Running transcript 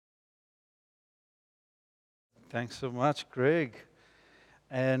Thanks so much, Greg.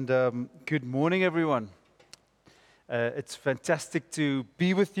 And good morning, everyone. It's fantastic to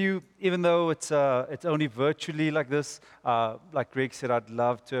be with you, even though it's only virtually like this. Like Greg said, I'd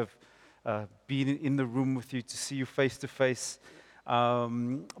love to have been in the room with you to see you face to face.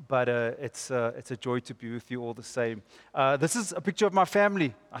 But it's a joy to be with you all the same. This is a picture of my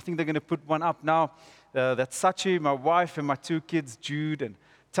family. I think they're going to put one up now. That's Sachi, my wife, and my two kids, Jude and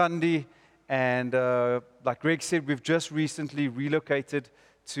Tundi. And like Greg said, we've just recently relocated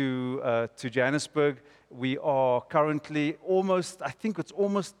to Johannesburg. We are currently almost, I think it's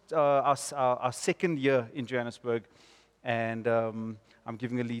almost our second year in Johannesburg. And I'm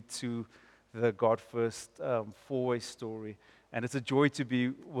giving a lead to the God First four-way story. And it's a joy to be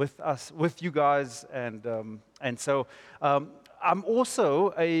with you guys. And so I'm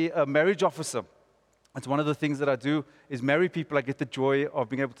also a marriage officer. It's one of the things that I do is marry people. I get the joy of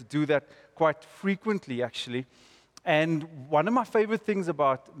being able to do that quite frequently, actually. And one of my favorite things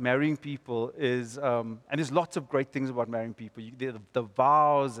about marrying people is, and there's lots of great things about marrying people. The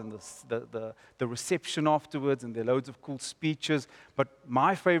vows and the reception afterwards, and there are loads of cool speeches. But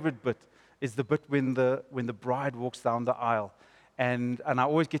my favorite bit is the bit when the bride walks down the aisle, and I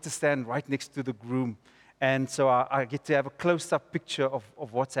always get to stand right next to the groom, and so I get to have a close-up picture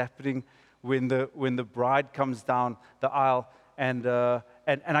of what's happening when the bride comes down the aisle, and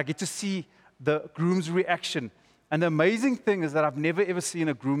I get to see the groom's reaction. And the amazing thing is that I've never ever seen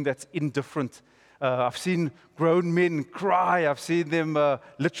a groom that's indifferent. I've seen grown men cry. I've seen them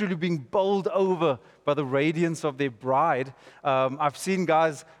literally being bowled over by the radiance of their bride. I've seen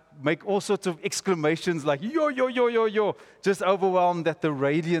guys make all sorts of exclamations like yo, yo, yo, yo, yo, just overwhelmed at the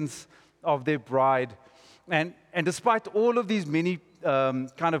radiance of their bride. And despite all of these many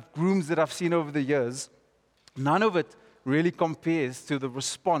kind of grooms that I've seen over the years, none of it really compares to the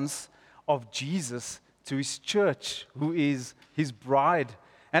response of Jesus to his church, who is his bride.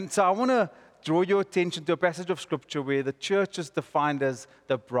 And so I want to draw your attention to a passage of scripture where the church is defined as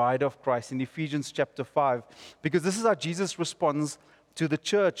the bride of Christ in Ephesians chapter 5, because this is how Jesus responds to the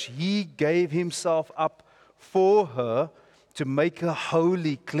church. He gave himself up for her to make her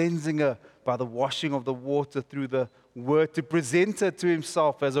holy, cleansing her by the washing of the water through the word, to present her to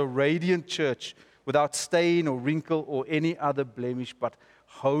himself as a radiant church without stain or wrinkle or any other blemish, but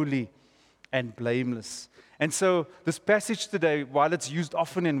holy and blameless. And so this passage today, while it's used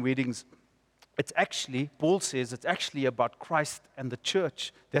often in weddings, it's actually, Paul says, it's actually about Christ and the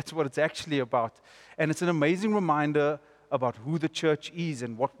church. That's what it's actually about. And it's an amazing reminder about who the church is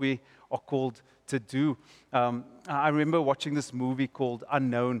and what we are called to do. I remember watching this movie called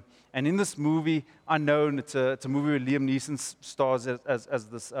Unknown. And in this movie, Unknown, it's a movie where Liam Neeson stars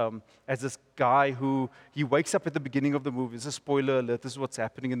as this guy who, he wakes up at the beginning of the movie. It's a spoiler alert. This is what's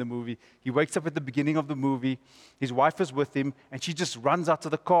happening in the movie. He wakes up at the beginning of the movie. His wife is with him, and she just runs out to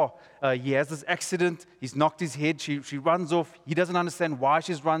the car. He has this accident. He's knocked his head. She runs off. He doesn't understand why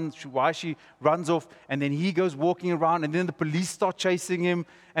she runs off. And then he goes walking around, and then the police start chasing him.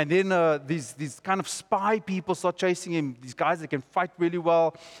 And then these kind of spy people start chasing him, these guys that can fight really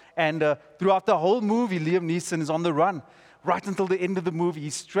well. And throughout the whole movie, Liam Neeson is on the run. Right until the end of the movie,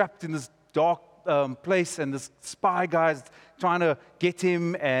 he's trapped in this dark place, and this spy guy is trying to get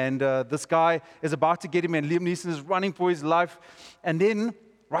him, and this guy is about to get him, and Liam Neeson is running for his life. And then,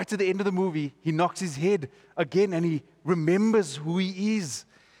 right to the end of the movie, he knocks his head again, and he remembers who he is.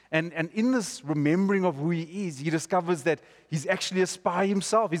 And in this remembering of who he is, he discovers that he's actually a spy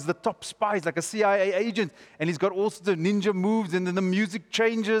himself. He's the top spy. He's like a CIA agent. And he's got all sorts of ninja moves. And then the music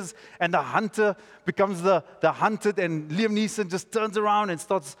changes. And the hunter becomes the hunted. And Liam Neeson just turns around and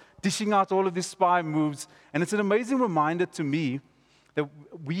starts dishing out all of these spy moves. And it's an amazing reminder to me that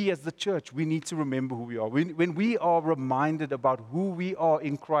we as the church, we need to remember who we are. When we are reminded about who we are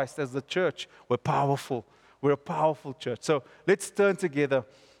in Christ as the church, we're powerful. We're a powerful church. So let's turn together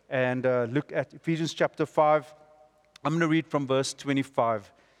and look at Ephesians chapter 5. I'm going to read from verse 25.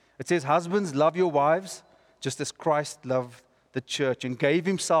 It says, "Husbands, love your wives, just as Christ loved the church and gave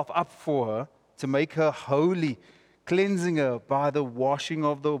himself up for her to make her holy, cleansing her by the washing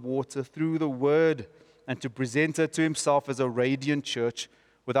of the water through the word, and to present her to himself as a radiant church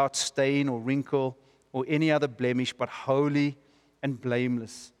without stain or wrinkle or any other blemish, but holy and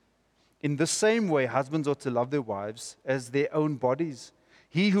blameless. In the same way, husbands ought to love their wives as their own bodies.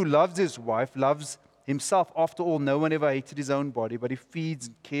 He who loves his wife loves himself. After all, no one ever hated his own body, but he feeds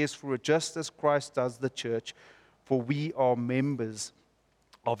and cares for it, just as Christ does the church, for we are members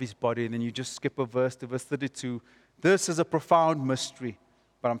of his body." And then you just skip a verse to verse 32. This is a profound mystery,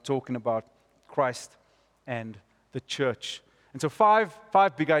 but I'm talking about Christ and the church. And so five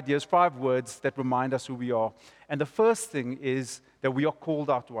big ideas, 5 words that remind us who we are. And the first thing is that we are called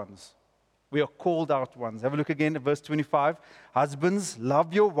out ones. We are called out ones. Have a look again at verse 25. Husbands,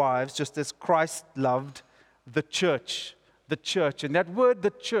 love your wives just as Christ loved the church. The church. And that word, the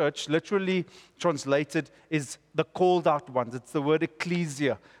church, literally translated is the called out ones. It's the word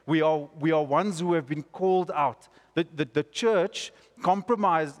ecclesia. We are ones who have been called out. The church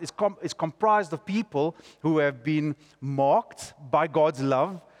is comprised of people who have been marked by God's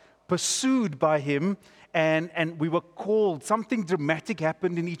love, pursued by Him, and we were called. Something dramatic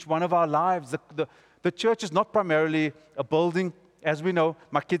happened in each one of our lives. The church is not primarily a building. As we know,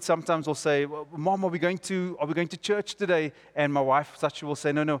 my kids sometimes will say, well, Mom, are we going to church today? And my wife, Sachi, will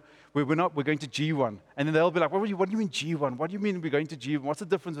say, no, we're not. We're going to G1. And then they'll be like, what do you mean G1? What do you mean we're going to G1? What's the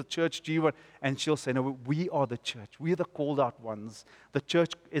difference with church, G1? And she'll say, no, we are the church. We are the called out ones. The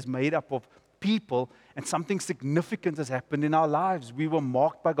church is made up of people, and something significant has happened in our lives. We were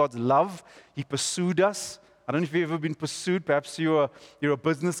marked by God's love. He pursued us. I don't know if you've ever been pursued. Perhaps you're a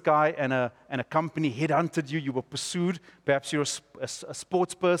business guy and a company headhunted you. You were pursued. Perhaps you're a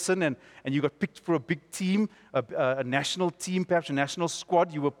sports person and you got picked for a big team, a national team, perhaps a national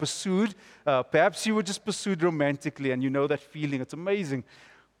squad. You were pursued. Perhaps you were just pursued romantically, and you know that feeling. It's amazing.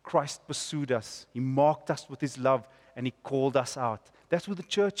 Christ pursued us. He marked us with His love, and He called us out. That's what the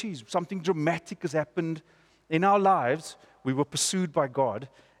church is. Something dramatic has happened in our lives. We were pursued by God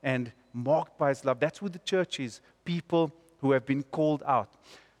and marked by His love. That's who the church is, people who have been called out.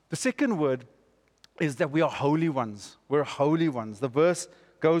 The second word is that we are holy ones. We're holy ones. The verse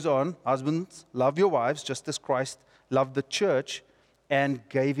goes on, husbands, love your wives just as Christ loved the church and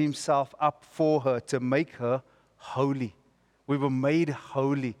gave Himself up for her to make her holy. We were made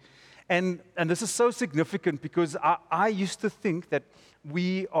holy. And this is so significant because I used to think that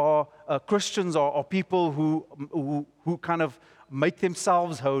we are Christians are people who kind of make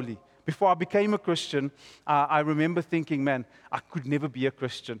themselves holy. Before I became a Christian, I remember thinking, man, I could never be a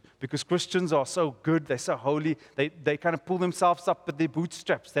Christian because Christians are so good, they're so holy, they kind of pull themselves up with their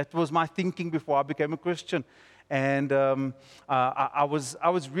bootstraps. That was my thinking before I became a Christian. And I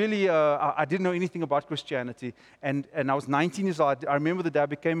was really, I didn't know anything about Christianity. And I was 19 years old. I remember the day I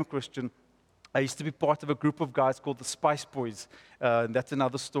became a Christian. I used to be part of a group of guys called the Spice Boys. That's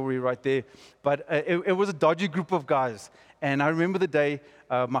another story right there. But it was a dodgy group of guys. And I remember the day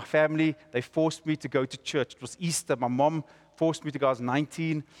my family, they forced me to go to church. It was Easter. My mom forced me to go. I was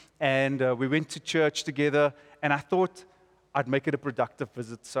 19. And we went to church together. And I thought I'd make it a productive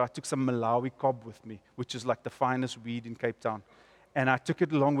visit. So I took some Malawi cob with me, which is like the finest weed in Cape Town. And I took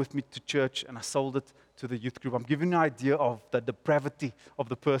it along with me to church, and I sold it to the youth group. I'm giving you an idea of the depravity of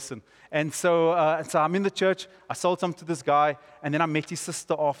the person. And so I'm in the church. I sold some to this guy, and then I met his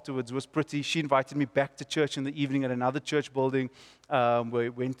sister afterwards. It was pretty. She invited me back to church in the evening at another church building. We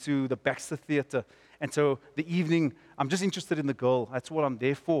went to the Baxter Theater. And so the evening, I'm just interested in the girl. That's what I'm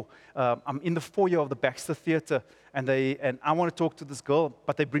there for. I'm in the foyer of the Baxter Theater, and I want to talk to this girl,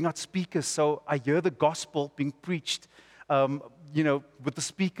 but they bring out speakers. So I hear the gospel being preached, with the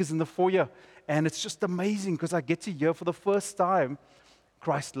speakers in the foyer. And it's just amazing because I get to hear for the first time,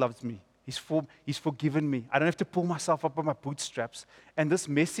 Christ loves me. He's forgiven me. I don't have to pull myself up by my bootstraps. And this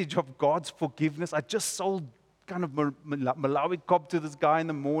message of God's forgiveness, I just sold kind of Malawi cob to this guy in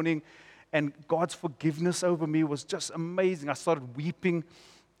the morning, and God's forgiveness over me was just amazing. I started weeping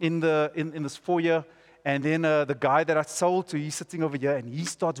in this foyer, and then the guy that I sold to, he's sitting over here, and he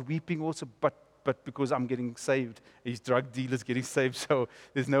starts weeping also, but because I'm getting saved, his drug dealer's getting saved, so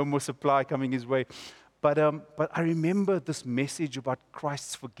there's no more supply coming his way. But I remember this message about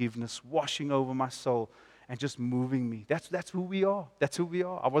Christ's forgiveness washing over my soul and just moving me. That's who we are. That's who we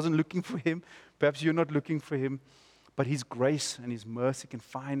are. I wasn't looking for Him. Perhaps you're not looking for Him, but His grace and His mercy can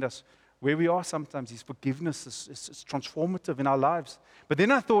find us where we are sometimes. His forgiveness is transformative in our lives. But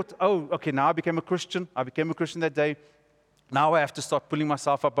then I thought, now I became a Christian. I became a Christian that day. Now I have to start pulling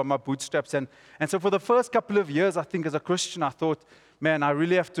myself up by my bootstraps. And so for the first couple of years, I think as a Christian, I thought, man, I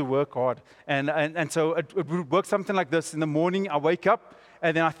really have to work hard. And so it would work something like this. In the morning, I wake up,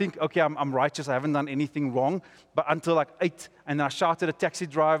 and then I think, okay, I'm righteous. I haven't done anything wrong. But until like 8, and then I shout at a taxi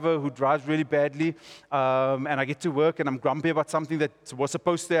driver who drives really badly, and I get to work, and I'm grumpy about something that was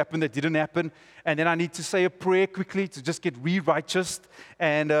supposed to happen that didn't happen. And then I need to say a prayer quickly to just get re-righteous.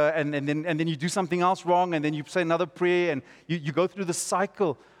 And then you do something else wrong, and then you say another prayer, and you go through the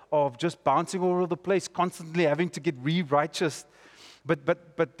cycle of just bouncing all over the place, constantly having to get re-righteous.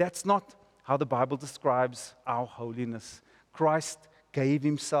 But that's not how the Bible describes our holiness. Christ gave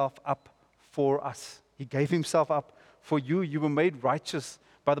Himself up for us. He gave Himself up for you. You were made righteous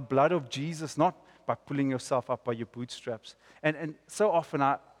by the blood of Jesus, not by pulling yourself up by your bootstraps. And so often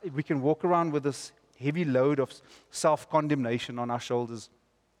we can walk around with this heavy load of self-condemnation on our shoulders.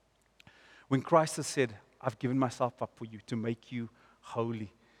 When Christ has said, I've given myself up for you to make you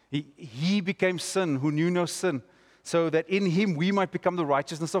holy. He became sin who knew no sin, so that in him we might become the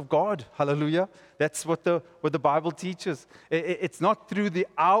righteousness of God. Hallelujah. That's what the Bible teaches. It's not through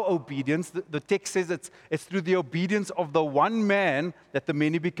our obedience. The text says it's through the obedience of the one man that the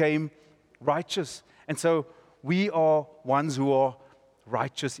many became righteous. And so we are ones who are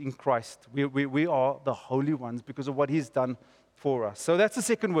righteous in Christ. We are the holy ones because of what he's done for us. So that's the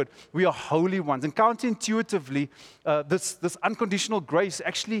second word. We are holy ones. And counterintuitively, this unconditional grace,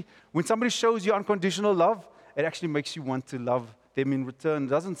 actually, when somebody shows you unconditional love, it actually makes you want to love them in return. It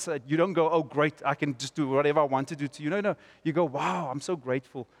doesn't say, you don't go, oh, great, I can just do whatever I want to do to you. No. You go, wow, I'm so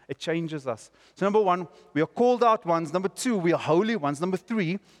grateful. It changes us. So number one, we are called out ones. Number two, we are holy ones. Number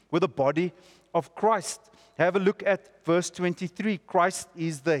three, we're the body of Christ. Have a look at verse 23. Christ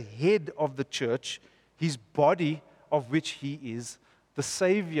is the head of the church, his body of which he is the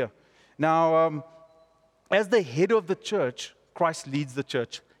Savior. Now, as the head of the church, Christ leads the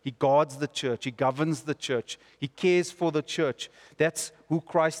church. He guards the church. He governs the church. He cares for the church. That's who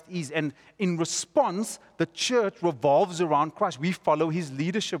Christ is. And in response, the church revolves around Christ. We follow his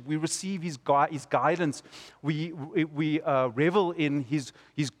leadership. We receive his guidance. We revel in his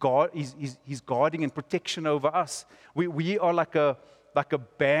guarding and protection over us. We are like a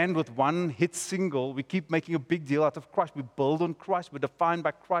band with one hit single. We keep making a big deal out of Christ. We build on Christ. We're defined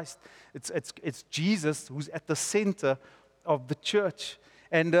by Christ. It's Jesus who's at the center of the church.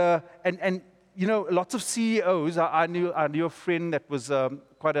 And you know, lots of CEOs. I knew a friend that was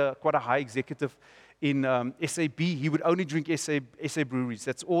quite a high executive in SAB. He would only drink SA breweries.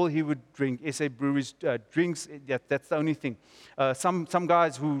 That's all he would drink. SA breweries drinks. That's the only thing. Some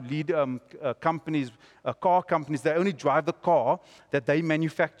guys who lead companies, car companies, they only drive the car that they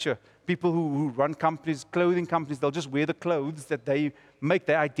manufacture. People who run companies, clothing companies, they'll just wear the clothes that they make.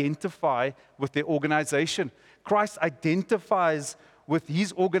 They identify with their organization. Christ identifies with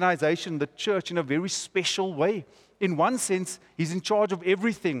his organization, the church, in a very special way. In one sense, he's in charge of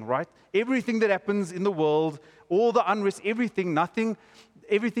everything, right? Everything that happens in the world, all the unrest, everything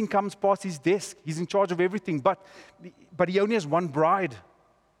comes past his desk. He's in charge of everything, but he only has one bride.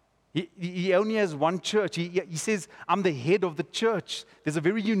 He only has one church. He says, I'm the head of the church. There's a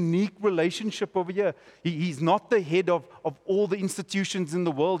very unique relationship over here. He's not the head of all the institutions in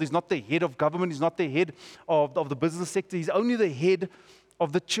the world. He's not the head of government. He's not the head of the business sector. He's only the head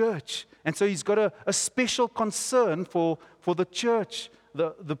of the church. And so he's got a special concern for the church.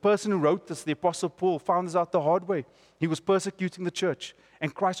 The person who wrote this, the Apostle Paul, found this out the hard way. He was persecuting the church.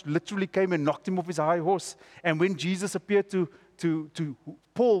 And Christ literally came and knocked him off his high horse. And when Jesus appeared to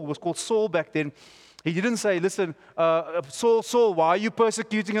Paul, was called Saul back then, he didn't say, listen, Saul, why are you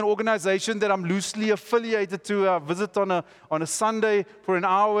persecuting an organization that I'm loosely affiliated to, visit on a Sunday for an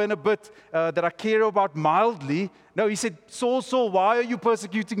hour and a bit, that I care about mildly? No, he said, Saul, why are you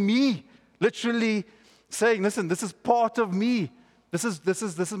persecuting me? Literally saying, listen, this is part of me. This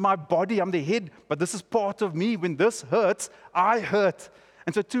is my body. I'm the head, but this is part of me. When this hurts, I hurt.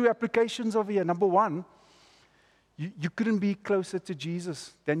 And so two applications over here. Number one, you couldn't be closer to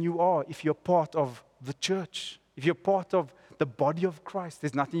Jesus than you are if you're part of the church. If you're part of the body of Christ,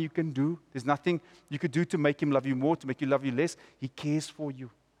 there's nothing you can do. There's nothing you could do to make him love you more, to make you love you less. He cares for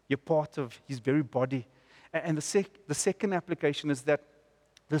you. You're part of his very body. And the second application is that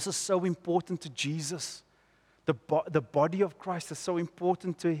this is so important to Jesus. The body of Christ is so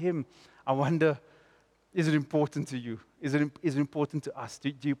important to him. I wonder, is it important to you? Is it important to us?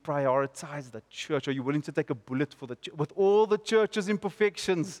 Do you prioritize the church? Are you willing to take a bullet for the church? With all the church's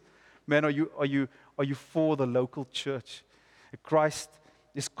imperfections, man, are you for the local church? Christ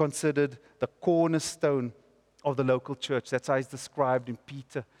is considered the cornerstone of the local church. That's how he's described in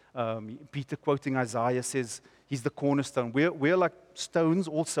Peter. Peter, quoting Isaiah, says he's the cornerstone. We're like stones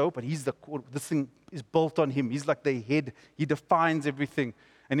also, but this thing is built on him. He's like the head. He defines everything.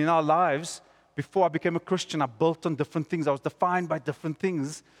 And in our lives, before I became a Christian, I built on different things. I was defined by different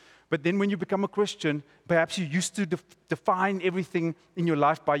things. But then when you become a Christian, perhaps you used to define everything in your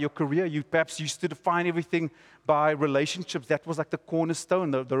life by your career. You perhaps used to define everything by relationships. That was like the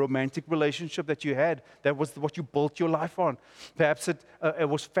cornerstone, the romantic relationship that you had. That was what you built your life on. Perhaps it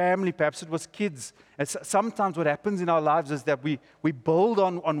was family. Perhaps it was kids. And sometimes what happens in our lives is that we build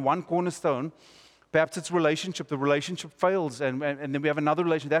on one cornerstone. Perhaps it's relationship. The relationship fails, and then we have another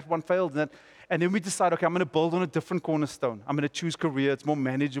relationship. That one failed, and then we decide, okay, I'm going to build on a different cornerstone. I'm going to choose career. It's more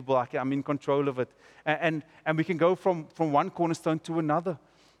manageable. I'm in control of it, and we can go from one cornerstone to another.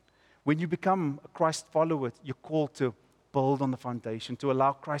 When you become a Christ follower, you're called to build on the foundation, to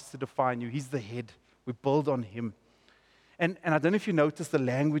allow Christ to define you. He's the head. We build on Him. And I don't know if you notice the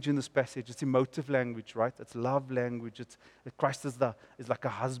language in this passage. It's emotive language, right? It's love language. Christ is like a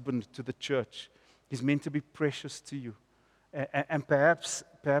husband to the church. He's meant to be precious to you. And perhaps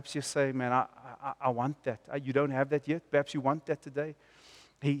you say, man, I want that. You don't have that yet. Perhaps you want that today.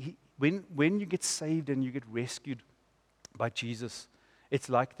 When you get saved and you get rescued by Jesus, it's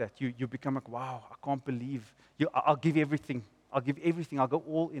like that. You become like, wow, I can't believe. I'll give everything. I'll give everything. I'll go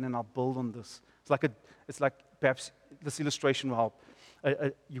all in and I'll build on this. It's like perhaps this illustration will help.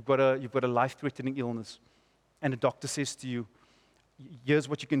 You've got a life-threatening illness, and a doctor says to you, here's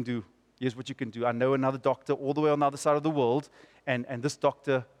what you can do. Here's what you can do. I know another doctor all the way on the other side of the world, and this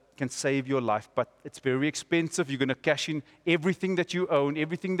doctor can save your life, but it's very expensive. You're going to cash in everything that you own,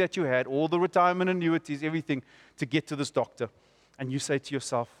 everything that you had, all the retirement annuities, everything to get to this doctor. And you say to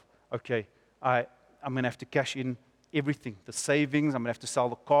yourself, okay, I'm going to have to cash in everything, the savings. I'm going to have to sell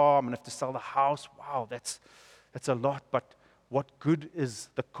the car. I'm going to have to sell the house. Wow, that's a lot. But what good is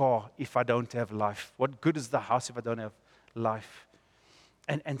the car if I don't have life? What good is the house if I don't have life?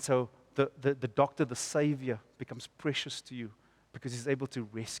 And so the doctor, the Savior, becomes precious to you because He's able to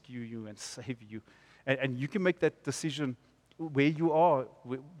rescue you and save you. And you can make that decision where you are,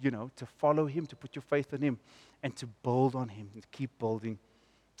 to follow Him, to put your faith in Him, and to build on Him, and keep building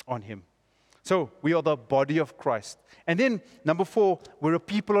on Him. So we are the body of Christ. And then, number 4, we're a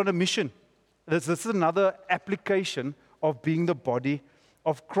people on a mission. This is another application of being the body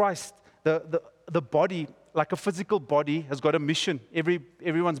of Christ. The body, like a physical body, has got a mission.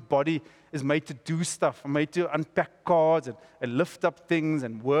 Everyone's body is made to do stuff, made to unpack cars and lift up things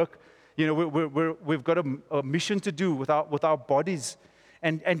and work. We've got a mission to do with our bodies.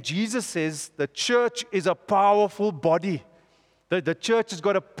 And Jesus says the church is a powerful body. The church has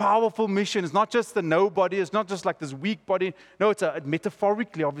got a powerful mission. It's not just the nobody. It's not just like this weak body. No, it's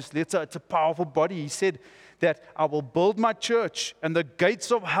metaphorically, obviously, it's a powerful body. He said that I will build my church and the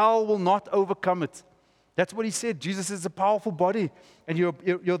gates of hell will not overcome it. That's what He said. Jesus is a powerful body. And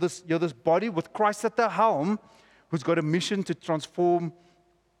you're this body with Christ at the helm who's got a mission to transform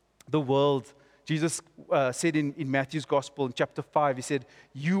the world. Jesus said in Matthew's Gospel in chapter 5, He said,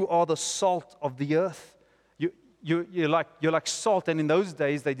 you are the salt of the earth. You're like salt, and in those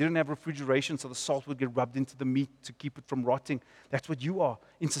days they didn't have refrigeration, so the salt would get rubbed into the meat to keep it from rotting. That's what you are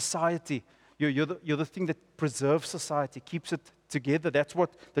in society. You're the thing that preserves society, keeps it together. That's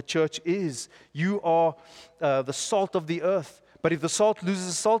what the church is. You are the salt of the earth. But if the salt loses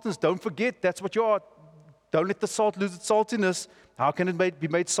its saltiness, don't forget that's what you are. Don't let the salt lose its saltiness. How can it be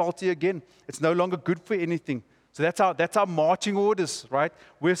made salty again? It's no longer good for anything. So that's our marching orders, right?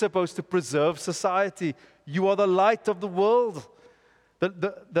 We're supposed to preserve society. You are the light of the world.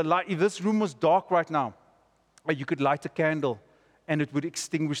 The light. If this room was dark right now, you could light a candle and it would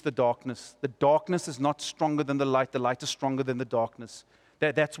extinguish the darkness. The darkness is not stronger than the light. The light is stronger than the darkness.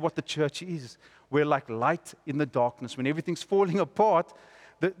 That's what the church is. We're like light in the darkness. When everything's falling apart,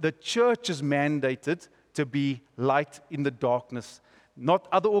 the church is mandated to be light in the darkness. Not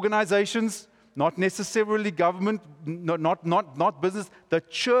other organizations, not necessarily government, not business. The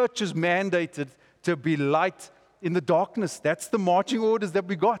church is mandated to be light in the darkness. That's the marching orders that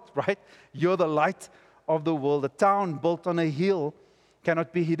we got, right? You're the light of the world. A town built on a hill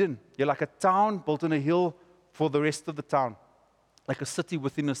cannot be hidden. You're like a town built on a hill for the rest of the town. Like a city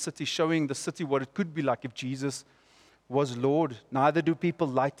within a city, showing the city what it could be like if Jesus was Lord. Neither do people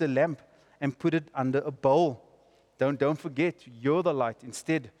light a lamp and put it under a bowl. Don't forget, you're the light.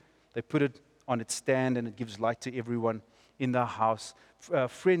 Instead, they put it on its stand and it gives light to everyone in the house.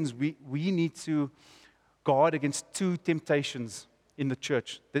 Friends, we need to guard against 2 temptations in the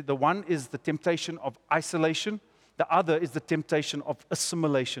church. The one is the temptation of isolation. The other is the temptation of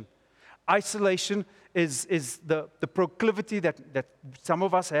assimilation. Isolation is the proclivity that some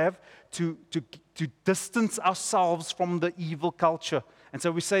of us have to distance ourselves from the evil culture. And so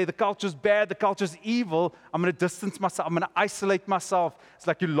we say the culture's bad, the culture's evil. I'm going to distance myself. I'm going to isolate myself. It's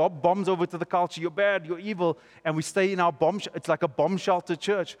like you lob bombs over to the culture. You're bad, you're evil. And we stay in our it's like a bomb shelter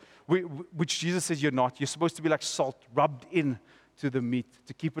church, which Jesus says you're not. You're supposed to be like salt rubbed in to the meat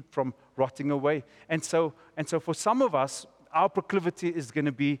to keep it from rotting away. And so for some of us, our proclivity is going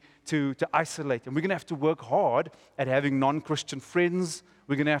to be to isolate. And we're going to have to work hard at having non-Christian friends.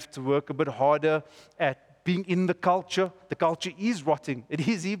 We're going to have to work a bit harder at being in the culture. The culture is rotting. It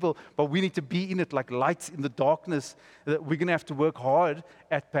is evil, but we need to be in it like lights in the darkness. We're going to have to work hard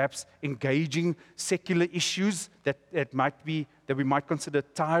at perhaps engaging secular issues that that we might consider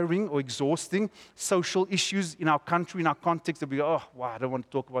tiring or exhausting, social issues in our country, in our context, that we go, oh, wow, I don't want to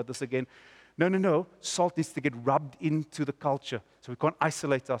talk about this again. No. Salt needs to get rubbed into the culture so we can't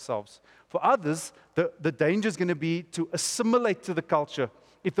isolate ourselves. For others, the danger is going to be to assimilate to the culture.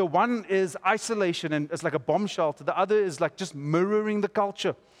 If the one is isolation and it's like a bomb shelter, the other is like just mirroring the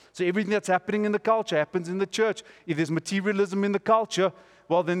culture. So everything that's happening in the culture happens in the church. If there's materialism in the culture,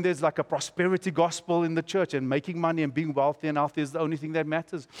 well, then there's like a prosperity gospel in the church, and making money and being wealthy and healthy is the only thing that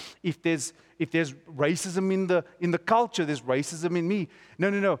matters. If there's racism in the culture, there's racism in me.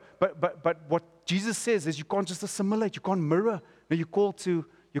 No. But what Jesus says is you can't just assimilate, you can't mirror. No, you're called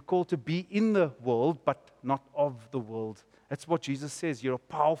to be in the world, but not of the world. That's what Jesus says. You're a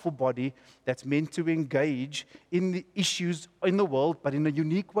powerful body that's meant to engage in the issues in the world, but in a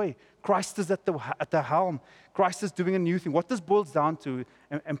unique way. Christ is at the helm. Christ is doing a new thing. What this boils down to,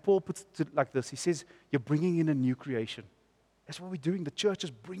 and Paul puts it like this, he says, you're bringing in a new creation. That's what we're doing. The church is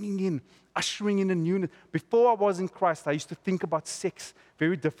bringing in, ushering in a newness. Before I was in Christ, I used to think about sex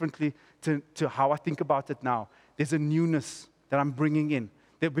very differently to how I think about it now. There's a newness that I'm bringing in.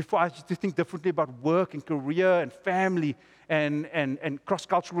 Before I used to think differently about work and career and family and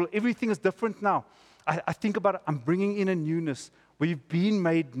cross-cultural. Everything is different now. I think about it, I'm bringing in a newness. We've been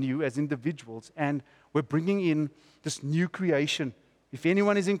made new as individuals, and we're bringing in this new creation. If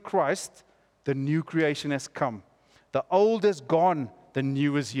anyone is in Christ, the new creation has come. The old is gone, the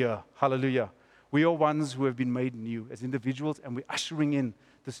new is here. Hallelujah. We are ones who have been made new as individuals, and we're ushering in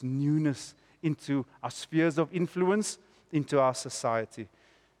this newness into our spheres of influence, into our society.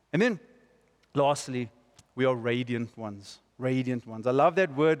 And then, lastly, we are radiant ones. Radiant ones. I love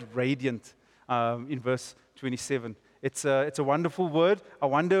that word, radiant, in verse 27. It's a wonderful word. I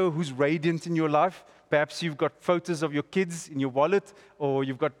wonder who's radiant in your life. Perhaps you've got photos of your kids in your wallet, or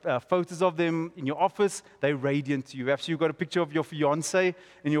you've got photos of them in your office. They're radiant to you. Perhaps you've got a picture of your fiancée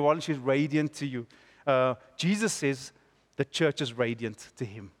in your wallet. She's radiant to you. Jesus says the church is radiant to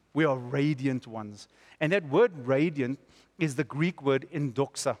him. We are radiant ones. And that word radiant is the Greek word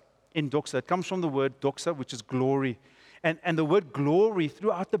endoxa. Endoxa. It comes from the word doxa, which is glory. And the word glory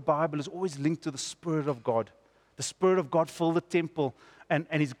throughout the Bible is always linked to the Spirit of God. The Spirit of God filled the temple, and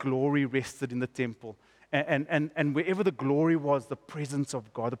His glory rested in the temple. And wherever the glory was, the presence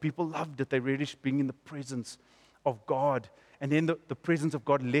of God. The people loved it. They relished being in the presence of God. And then the presence of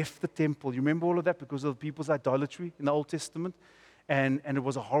God left the temple. You remember all of that because of the people's idolatry in the Old Testament? And it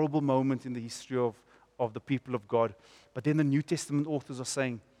was a horrible moment in the history of the people of God. But then the New Testament authors are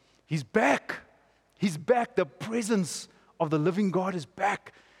saying, He's back. He's back. The presence of the living God is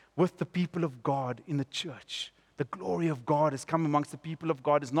back with the people of God in the church. The glory of God has come amongst the people of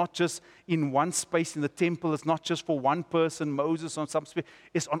God. It's not just in one space in the temple. It's not just for one person, Moses, on some space.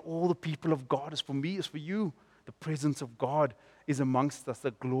 It's on all the people of God. It's for me. It's for you. The presence of God is amongst us.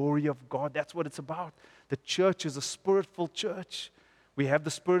 The glory of God. That's what it's about. The church is a spirit-filled church. We have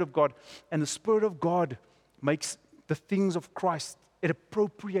the Spirit of God. And the Spirit of God makes the things of Christ. It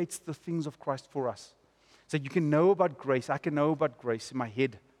appropriates the things of Christ for us. So you can know about grace. I can know about grace in my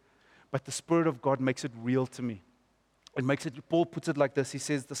head. But the Spirit of God makes it real to me. It makes it, Paul puts it like this. He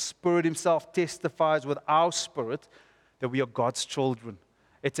says, the Spirit Himself testifies with our spirit that we are God's children.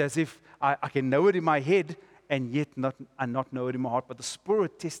 It's as if I can know it in my head and yet not know it in my heart. But the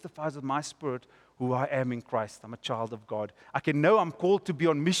Spirit testifies with my spirit who I am in Christ. I'm a child of God. I can know I'm called to be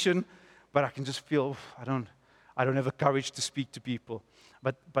on mission, but I can just feel, I don't have the courage to speak to people.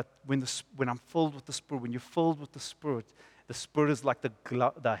 But when I'm filled with the Spirit, when you're filled with the Spirit is like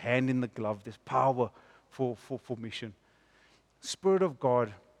the hand in the glove. There's power for mission. Spirit of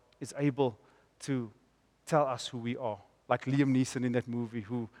God is able to tell us who we are. Like Liam Neeson in that movie,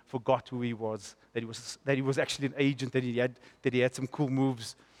 who forgot who he was, that he was actually an agent, that he had some cool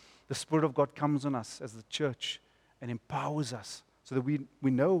moves. The Spirit of God comes on us as the church and empowers us so that we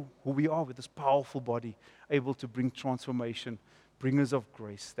know who we are with this powerful body, able to bring transformation, bringers of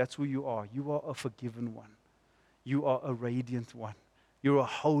grace. That's who you are. You are a forgiven one. You are a radiant one. You're a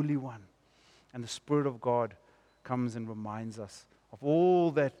holy one. And the Spirit of God comes and reminds us of all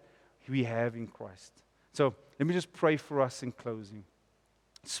that we have in Christ. So let me just pray for us in closing.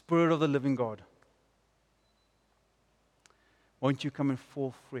 Spirit of the living God, won't you come and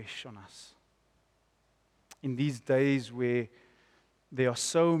fall fresh on us? In these days where there are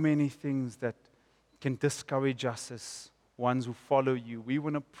so many things that can discourage us as ones who follow you, we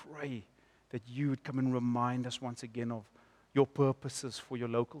want to pray that you would come and remind us once again of your purposes for your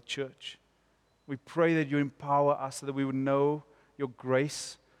local church. We pray that you empower us so that we would know your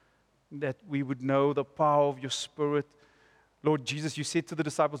grace, that we would know the power of your Spirit, Lord Jesus, you said to the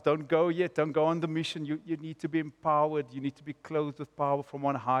disciples, don't go yet, don't go on the mission. You need to be empowered. You need to be clothed with power from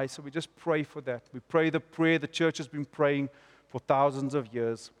on high. So we just pray for that. We pray the prayer the church has been praying for thousands of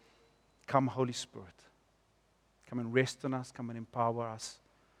years. Come, Holy Spirit. Come and rest on us. Come and empower us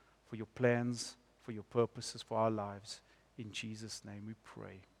for your plans, for your purposes, for our lives. In Jesus' name we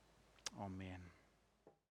pray. Amen.